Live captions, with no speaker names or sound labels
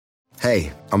Hey,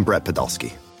 I'm Brett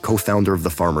Podolsky, co-founder of The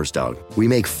Farmer's Dog. We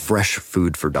make fresh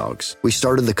food for dogs. We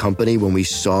started the company when we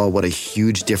saw what a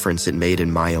huge difference it made in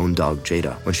my own dog,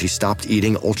 Jada, when she stopped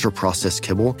eating ultra-processed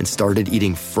kibble and started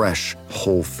eating fresh,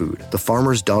 whole food. The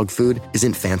Farmer's Dog food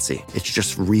isn't fancy. It's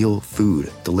just real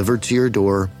food delivered to your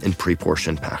door in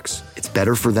pre-portioned packs. It's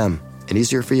better for them and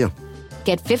easier for you.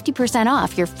 Get 50%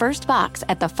 off your first box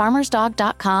at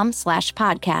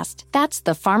thefarmersdog.com/podcast. That's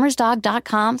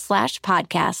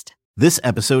thefarmersdog.com/podcast. This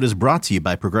episode is brought to you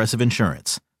by Progressive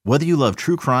Insurance. Whether you love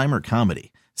true crime or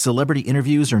comedy, celebrity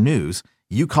interviews or news,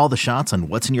 you call the shots on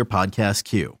what's in your podcast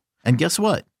queue. And guess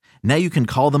what? Now you can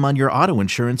call them on your auto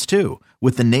insurance too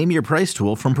with the Name Your Price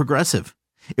tool from Progressive.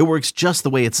 It works just the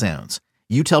way it sounds.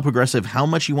 You tell Progressive how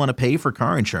much you want to pay for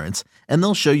car insurance, and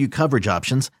they'll show you coverage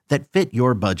options that fit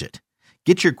your budget.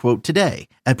 Get your quote today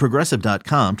at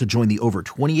Progressive.com to join the over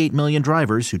 28 million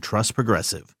drivers who trust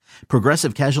Progressive.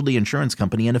 Progressive Casualty Insurance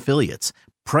Company and Affiliates.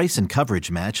 Price and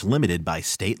coverage match limited by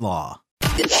state law.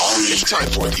 It's time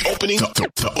for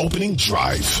the opening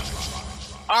drive.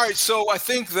 All right, so I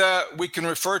think that we can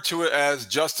refer to it as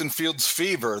Justin Fields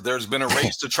fever. There's been a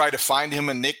race to try to find him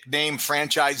a nickname.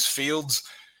 Franchise Fields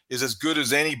is as good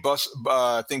as any.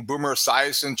 I think Boomer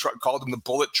Esiason called him the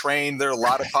bullet train. There are a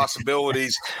lot of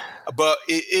possibilities, but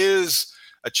it is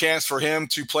a chance for him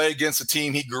to play against a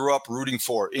team he grew up rooting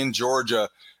for in Georgia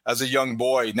as a young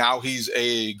boy. Now he's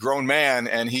a grown man,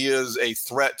 and he is a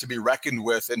threat to be reckoned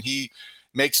with, and he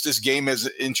makes this game as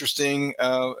interesting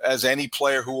as any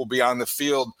player who will be on the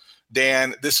field.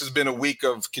 Dan, this has been a week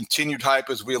of continued hype,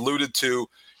 as we alluded to.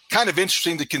 Kind of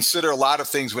interesting to consider a lot of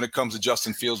things when it comes to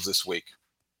Justin Fields this week.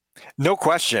 No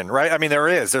question, right? I mean,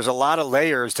 there's a lot of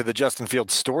layers to the Justin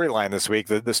Fields storyline this week.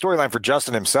 The storyline for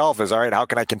Justin himself is, all right, how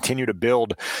can I continue to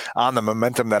build on the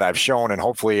momentum that I've shown and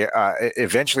hopefully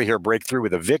eventually here break through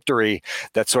with a victory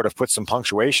that sort of puts some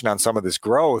punctuation on some of this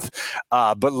growth.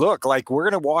 But look, like, we're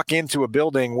going to walk into a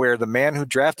building where the man who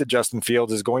drafted Justin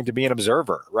Fields is going to be an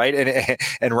observer, right?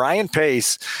 And Ryan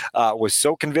Pace was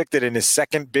so convicted in his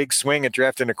second big swing at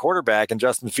drafting a quarterback in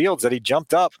Justin Fields that he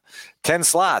jumped up 10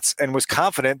 slots and was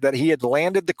confident that he had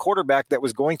landed the quarterback that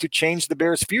was going to change the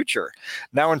Bears' future.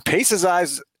 Now, in Pace's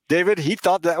eyes, David, he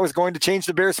thought that was going to change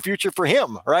the Bears' future for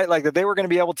him, right? Like, that they were going to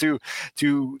be able to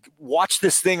watch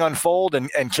this thing unfold and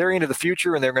carry into the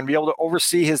future, and they're going to be able to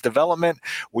oversee his development.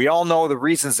 We all know the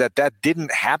reasons that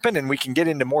didn't happen, and we can get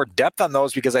into more depth on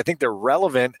those because I think they're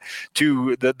relevant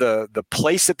to the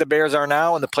place that the Bears are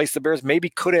now and the place the Bears maybe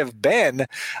could have been.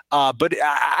 But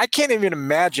I can't even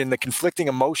imagine the conflicting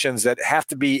emotions that have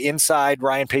to be inside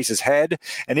Ryan Pace's head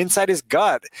and inside his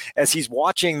gut as he's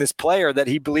watching this player that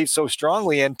he believes so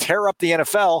strongly in tear up the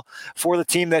NFL for the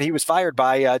team that he was fired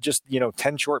by just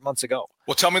 10 short months ago.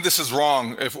 Well, tell me this is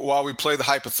wrong. While we play the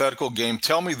hypothetical game,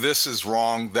 tell me this is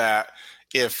wrong, that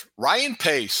if Ryan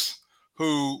Pace,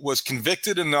 who was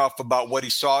convicted enough about what he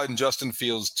saw in Justin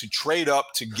Fields to trade up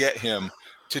to get him,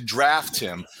 to draft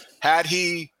him, had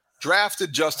he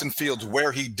drafted Justin Fields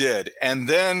where he did and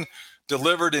then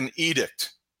delivered an edict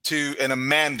and a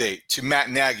mandate to Matt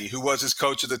Nagy, who was his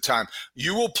coach at the time,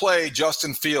 you will play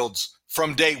Justin Fields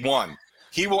from day one.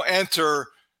 He will enter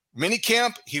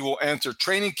minicamp, he will enter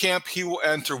training camp, he will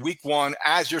enter week one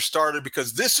as your starter,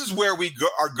 because this is where we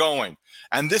are going.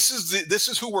 And this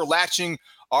is who we're latching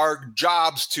our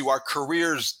jobs to, our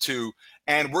careers to,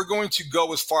 and we're going to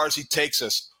go as far as he takes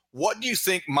us. What do you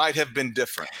think might have been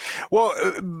different? Well,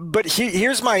 but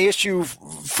here's my issue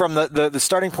from the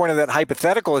starting point of that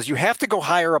hypothetical is you have to go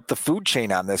higher up the food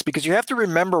chain on this, because you have to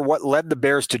remember what led the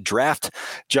Bears to draft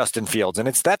Justin Fields. And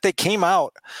it's that they came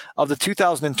out of the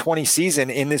 2020 season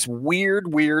in this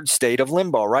weird state of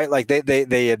limbo, right? Like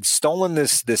they had stolen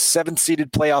this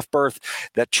 7th-seeded playoff berth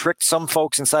that tricked some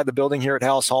folks inside the building here at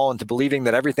Halas Hall into believing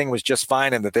that everything was just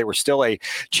fine and that they were still a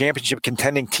championship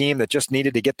contending team that just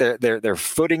needed to get their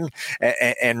footing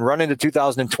and run into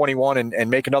 2021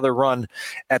 and make another run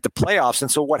at the playoffs.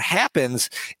 And so what happens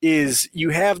is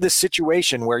you have this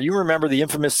situation where you remember the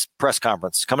infamous press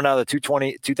conference coming out of the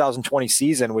 2020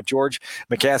 season with George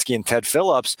McCaskey and Ted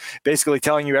Phillips basically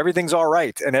telling you everything's all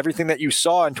right and everything that you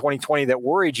saw in 2020 that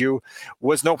worried you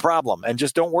was no problem. And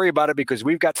just don't worry about it because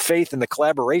we've got faith in the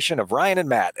collaboration of Ryan and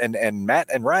Matt. And Matt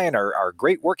and Ryan are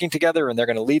great working together, and they're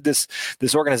going to lead this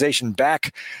organization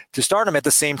back to stardom. At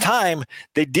the same time,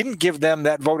 they didn't give them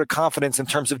that vote of confidence in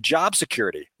terms of job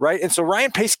security, right? And so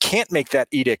Ryan Pace can't make that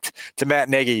edict to Matt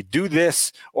Nagy, do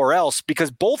this or else,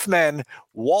 because both men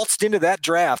waltzed into that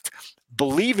draft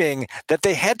believing that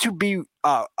they had to be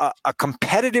a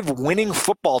competitive winning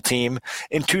football team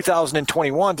in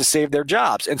 2021 to save their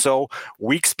jobs. And so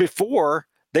weeks before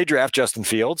they draft Justin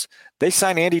Fields, they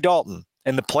sign Andy Dalton,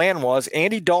 And the plan was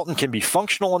Andy Dalton can be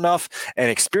functional enough and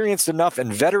experienced enough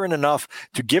and veteran enough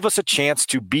to give us a chance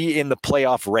to be in the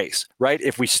playoff race, right?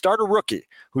 If we start a rookie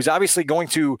who's obviously going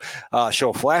to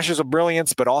show flashes of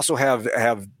brilliance, but also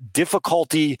have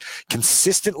difficulty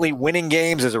consistently winning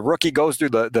games as a rookie goes through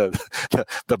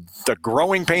the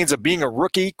growing pains of being a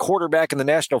rookie quarterback in the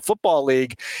National Football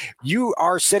League, you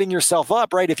are setting yourself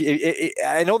up, right?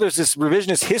 I know there's this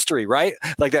revisionist history, right?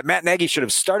 Like that Matt Nagy should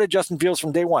have started Justin Fields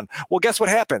from day one. Well, guess what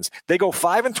happens? They go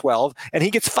 5-12 and he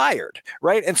gets fired,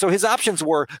 right? And so his options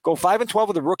were go 5-12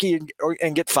 with a rookie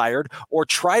and get fired, or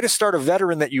try to start a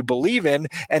veteran that you believe in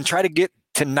and try to get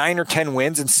to 9 or 10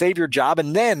 wins and save your job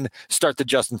and then start the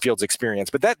Justin Fields experience.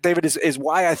 But that, David, is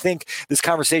why I think this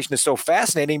conversation is so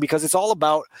fascinating, because it's all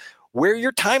about where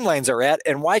your timelines are at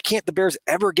and why can't the Bears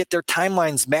ever get their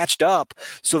timelines matched up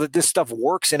so that this stuff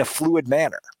works in a fluid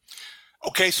manner?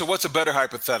 Okay, so what's a better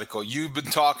hypothetical? You've been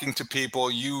talking to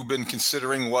people. You've been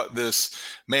considering what this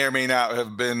may or may not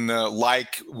have been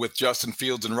like with Justin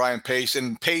Fields and Ryan Pace.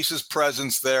 And Pace's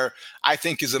presence there, I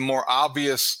think, is a more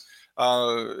obvious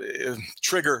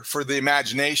trigger for the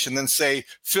imagination than, say,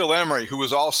 Phil Emery, who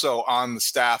was also on the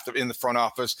staff in the front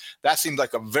office. That seemed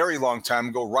like a very long time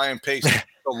ago. Ryan Pace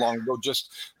so long ago,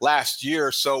 just last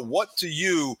year. So what to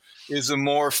you is a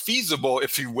more feasible,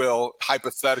 if you will,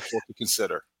 hypothetical to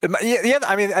consider? Yeah,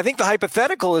 I mean, I think the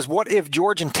hypothetical is, what if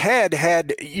George and Ted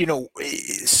had,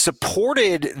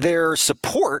 supported their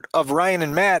support of Ryan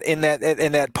and Matt in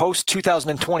that post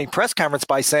 2020 press conference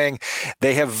by saying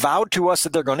they have vowed to us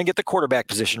that they're going to get the quarterback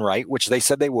position right, which they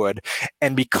said they would,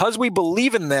 and because we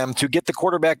believe in them to get the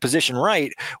quarterback position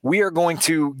right, we are going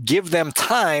to give them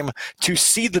time to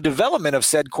see the development of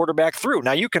said quarterback through.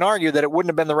 Now, you can argue that it wouldn't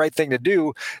have been the right thing to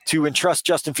do to entrust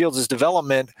Justin Fields'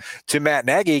 development to Matt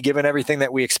Nagy, given everything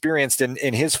that we experienced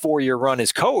in his 4-year run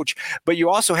as coach. But you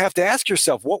also have to ask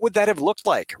yourself, what would that have looked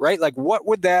like, right? Like, what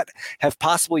would that have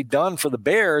possibly done for the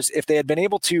Bears if they had been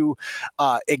able to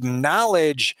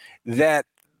acknowledge that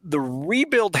the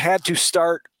rebuild had to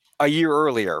start a year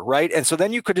earlier, right? And so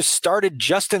then you could have started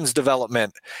Justin's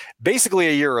development basically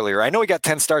a year earlier. I know he got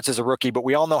 10 starts as a rookie, but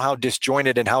we all know how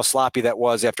disjointed and how sloppy that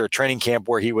was after a training camp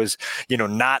where he was,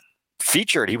 not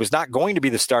featured. He was not going to be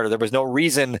the starter. There was no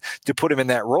reason to put him in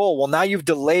that role. Well, now you've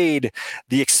delayed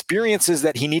the experiences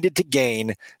that he needed to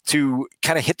gain to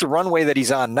kind of hit the runway that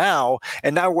he's on now.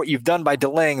 And now what you've done by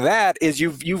delaying that is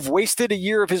you've wasted a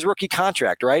year of his rookie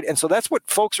contract, right? And so that's what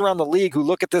folks around the league who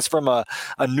look at this from a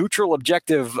neutral,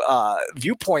 objective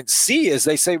viewpoint see, is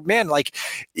they say, man, like,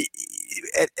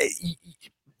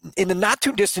 in the not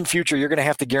too distant future, you're going to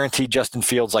have to guarantee Justin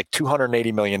Fields like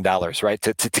 $280 million, right,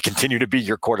 to continue to be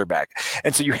your quarterback.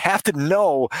 And so you have to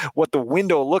know what the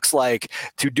window looks like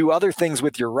to do other things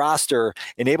with your roster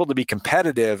and able to be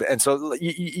competitive. And so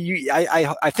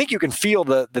I think you can feel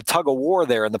the tug of war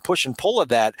there and the push and pull of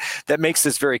that makes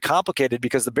this very complicated,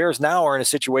 because the Bears now are in a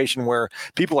situation where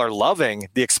people are loving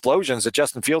the explosions that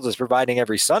Justin Fields is providing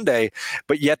every Sunday,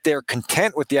 but yet they're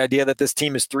content with the idea that this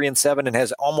team is 3-7 and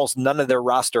has almost none of their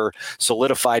roster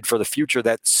solidified for the future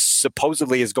that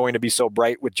supposedly is going to be so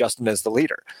bright with Justin as the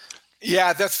leader.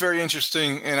 Yeah, that's very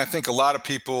interesting. And I think a lot of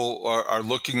people are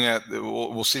looking at,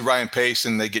 we'll see Ryan Pace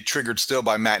and they get triggered still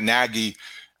by Matt Nagy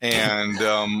and,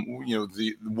 the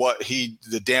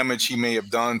damage he may have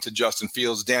done to Justin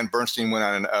Fields. Dan Bernstein went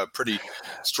on a pretty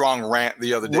strong rant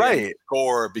the other day, right,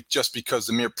 just because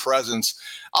the mere presence.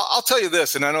 I'll tell you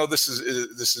this, and I know this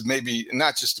is maybe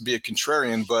not just to be a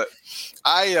contrarian, but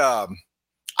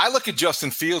I look at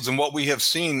Justin Fields and what we have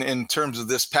seen in terms of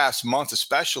this past month,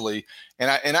 especially,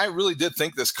 and I really did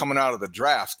think this coming out of the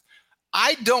draft.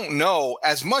 I don't know,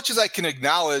 as much as I can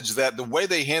acknowledge that the way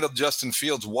they handled Justin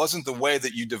Fields wasn't the way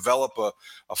that you develop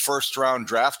a first-round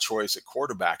draft choice at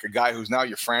quarterback, a guy who's now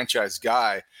your franchise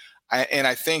guy. And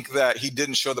I think that he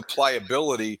didn't show the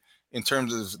pliability in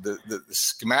terms of the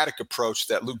schematic approach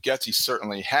that Luke Getsy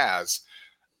certainly has.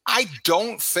 I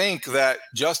don't think that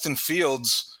Justin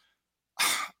Fields –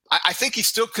 I think he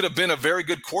still could have been a very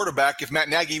good quarterback if Matt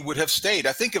Nagy would have stayed.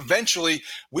 I think eventually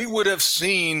we would have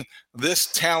seen this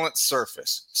talent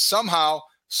surface. Somehow,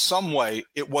 some way,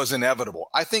 it was inevitable.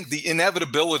 I think the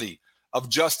inevitability of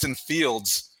Justin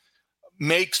Fields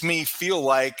makes me feel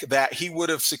like that he would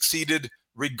have succeeded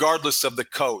regardless of the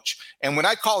coach. And when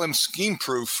I call him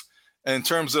scheme-proof, in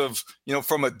terms of,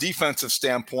 from a defensive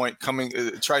standpoint, trying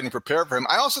to prepare for him,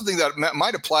 I also think that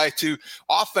might apply to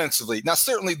offensively. Now,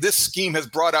 certainly this scheme has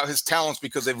brought out his talents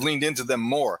because they've leaned into them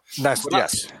more.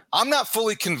 Yes. I'm not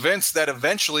fully convinced that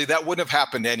eventually that wouldn't have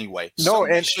happened anyway. No,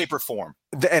 in shape or form.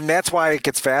 And that's why it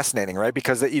gets fascinating, right?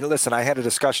 Because listen, I had a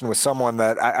discussion with someone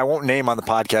that I won't name on the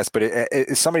podcast, but it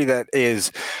is somebody that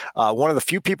is one of the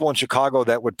few people in Chicago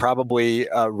that would probably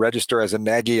register as a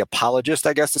Nagy apologist,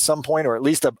 I guess, to some point, or at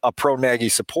least a pro Nagy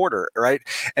supporter, right?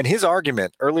 And his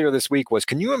argument earlier this week was,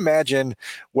 can you imagine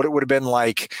what it would have been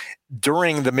like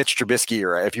during the Mitch Trubisky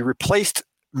era if you replaced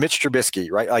Mitch Trubisky,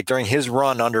 right? Like during his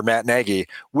run under Matt Nagy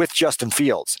with Justin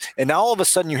Fields. And now all of a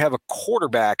sudden you have a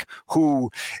quarterback who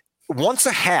once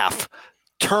a half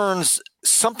turns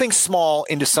something small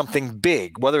into something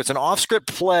big, whether it's an off-script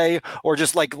play or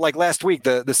just like last week,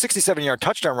 the 67-yard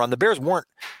touchdown run. The Bears weren't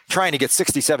trying to get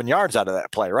 67 yards out of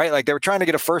that play, right? Like they were trying to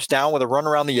get a first down with a run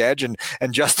around the edge, and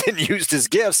Justin used his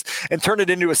gifts and turned it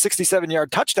into a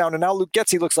 67-yard touchdown. And now Luke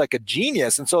Getsy looks like a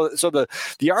genius. And so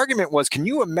the argument was, can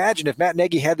you imagine if Matt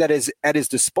Nagy had that at his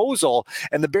disposal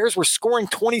and the Bears were scoring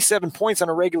 27 points on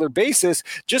a regular basis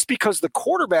just because the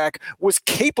quarterback was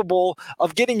capable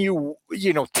of getting you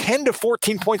 10 to 14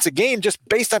 points a game just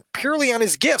based on purely on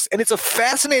his gifts. And it's a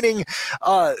fascinating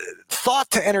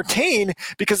thought to entertain,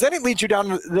 because then it leads you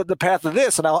down the path of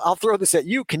this. And I'll throw this at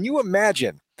you. Can you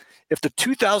imagine if the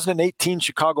 2018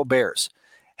 Chicago Bears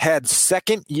had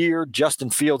second-year Justin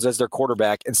Fields as their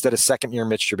quarterback instead of second-year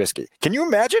Mitch Trubisky? Can you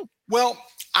imagine? Well,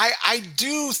 I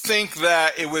do think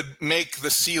that it would make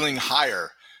the ceiling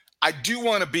higher. I do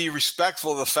want to be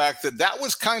respectful of the fact that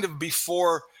was kind of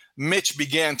before Mitch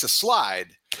began to slide.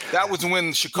 That was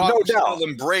when Chicago still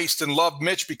embraced and loved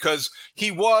Mitch, because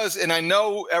he was, and I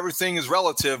know everything is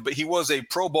relative, but he was a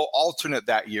Pro Bowl alternate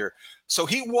that year. So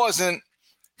he wasn't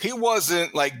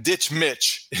like ditch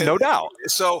Mitch. No doubt.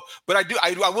 So, but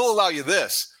I will allow you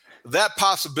this. That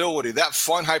possibility, that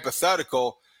fun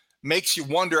hypothetical, makes you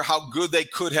wonder how good they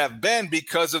could have been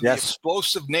because of the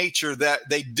explosive nature that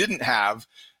they didn't have.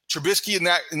 Trubisky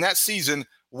in that season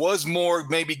was more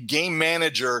maybe game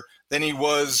manager than he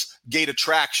was gate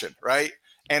attraction, right?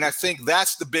 And I think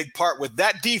that's the big part with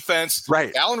that defense.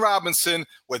 Right. Allen Robinson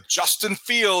with Justin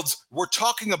Fields, we're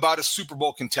talking about a Super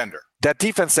Bowl contender. That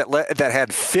defense that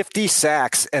had 50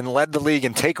 sacks and led the league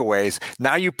in takeaways.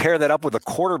 Now you pair that up with a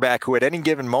quarterback who at any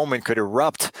given moment could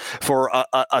erupt for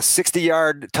a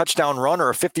 60-yard touchdown run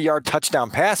or a 50-yard touchdown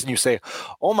pass, and you say,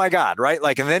 "Oh my God!" Right?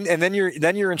 Like, and then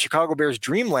you're in Chicago Bears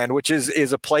dreamland, which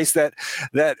is a place that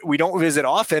we don't visit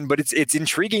often, but it's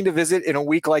intriguing to visit in a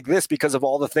week like this because of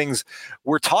all the things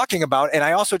we're talking about. And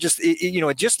I also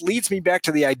it just leads me back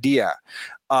to the idea.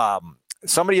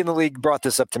 Somebody in the league brought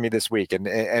this up to me this week, and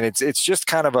it's just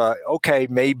kind of okay,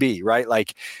 maybe, right?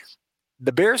 Like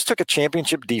the Bears took a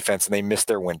championship defense and they missed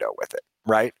their window with it,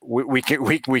 right? We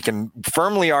can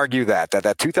firmly argue that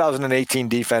 2018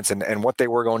 defense and what they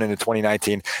were going into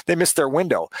 2019, they missed their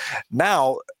window.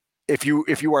 Now, if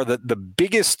you are the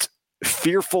biggest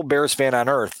fearful Bears fan on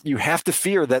earth, you have to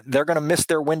fear that they're going to miss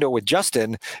their window with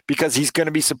Justin, because he's going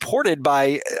to be supported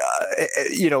by,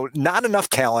 not enough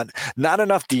talent, not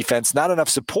enough defense, not enough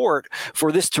support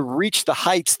for this to reach the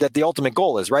heights that the ultimate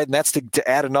goal is, right? And that's to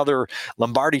add another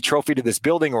Lombardi trophy to this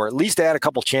building, or at least add a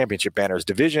couple championship banners,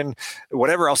 division,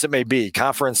 whatever else it may be,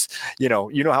 conference, you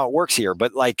know how it works here.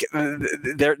 But like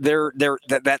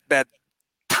that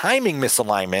timing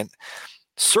misalignment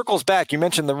circles back. You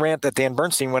mentioned the rant that Dan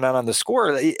Bernstein went on the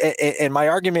score. And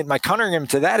my counter-argument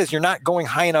to that is you're not going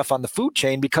high enough on the food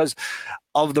chain because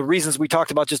of the reasons we talked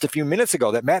about just a few minutes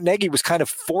ago, that Matt Nagy was kind of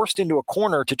forced into a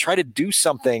corner to try to do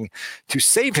something to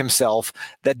save himself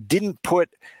that didn't put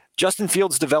Justin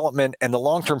Fields' development and the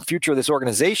long-term future of this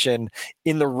organization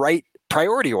in the right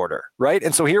priority order, right?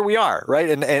 And so here we are,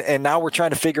 right? And now we're trying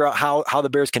to figure out how the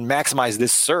Bears can maximize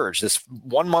this surge, this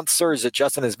 1 month surge that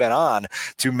Justin has been on,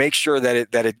 to make sure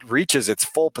that it reaches its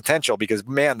full potential, because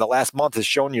man, the last month has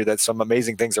shown you that some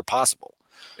amazing things are possible.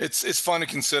 It's fun to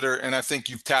consider, and I think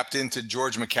you've tapped into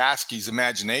George McCaskey's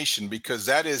imagination, because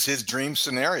that is his dream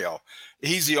scenario.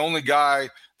 He's the only guy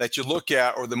that you look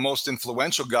at, or the most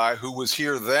influential guy, who was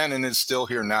here then and is still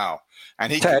here now.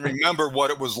 And he can remember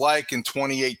what it was like in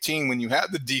 2018 when you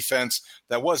had the defense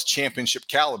that was championship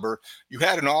caliber. You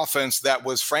had an offense that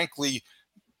was frankly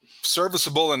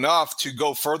serviceable enough to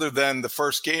go further than the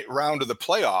first round of the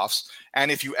playoffs.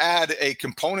 And if you add a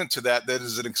component to that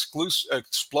is an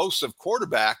explosive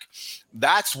quarterback,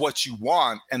 that's what you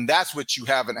want, and that's what you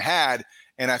haven't had.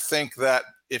 And I think that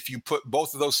if you put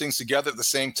both of those things together at the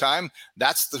same time,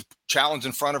 that's the challenge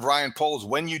in front of Ryan Poles.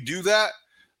 When you do that,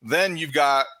 then you've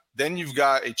got then you've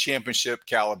got a championship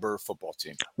caliber football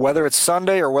team. Whether it's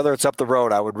Sunday or whether it's up the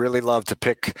road, I would really love to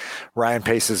pick Ryan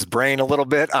Pace's brain a little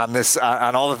bit on this,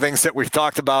 on all the things that we've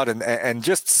talked about, and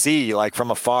just see, like,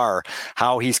 from afar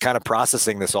how he's kind of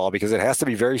processing this all, because it has to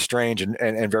be very strange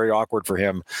and very awkward for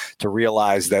him to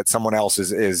realize that someone else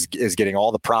is getting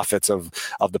all the profits of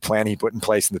the plan he put in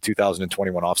place in the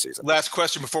 2021 offseason. Last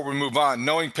question before we move on.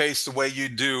 Knowing Pace the way you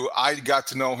do, I got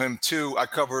to know him too. I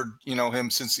covered, him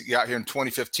since he got here in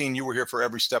 2015. You were here for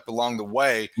every step along the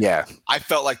way. Yeah. I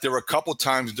felt like there were a couple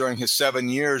times during his 7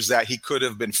 years that he could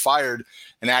have been fired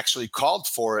and actually called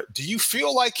for it. Do you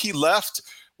feel like he left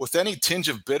with any tinge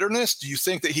of bitterness? Do you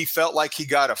think that he felt like he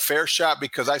got a fair shot?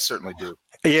 Because I certainly do.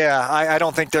 Yeah, I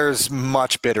don't think there's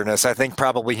much bitterness. I think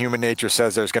probably human nature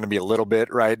says there's going to be a little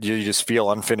bit, right? You just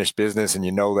feel unfinished business, and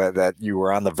you know that you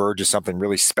were on the verge of something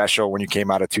really special when you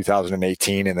came out of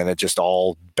 2018, and then it just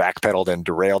all backpedaled and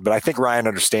derailed. But I think Ryan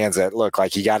understands that. Look,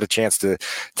 like, he got a chance to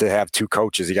have two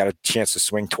coaches. He got a chance to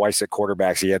swing twice at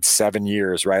quarterbacks. He had 7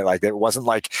 years, right? Like, it wasn't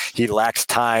like he lacked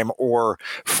time or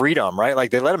freedom, right?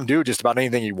 Like, they let him do just about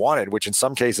anything he wanted, which in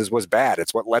some cases was bad.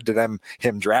 It's what led to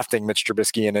him drafting Mitch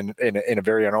Trubisky in a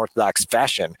very unorthodox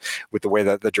fashion with the way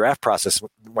that the draft process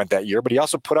went that year. But he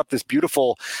also put up this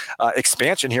beautiful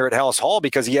expansion here at Halas Hall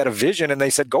because he had a vision and they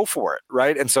said, go for it.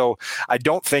 Right. And so I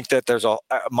don't think that there's a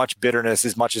much bitterness,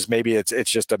 as much as maybe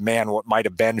it's just a man what might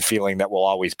have been feeling that will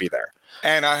always be there.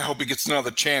 And I hope he gets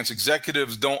another chance.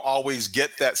 Executives don't always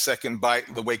get that second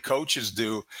bite the way coaches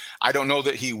do. I don't know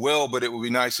that he will, but it would be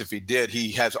nice if he did. He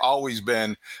has always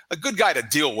been a good guy to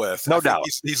deal with. No doubt.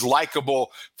 He's likable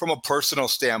from a personal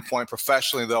standpoint.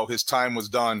 Professionally, though, his time was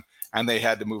done, and they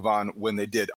had to move on when they did.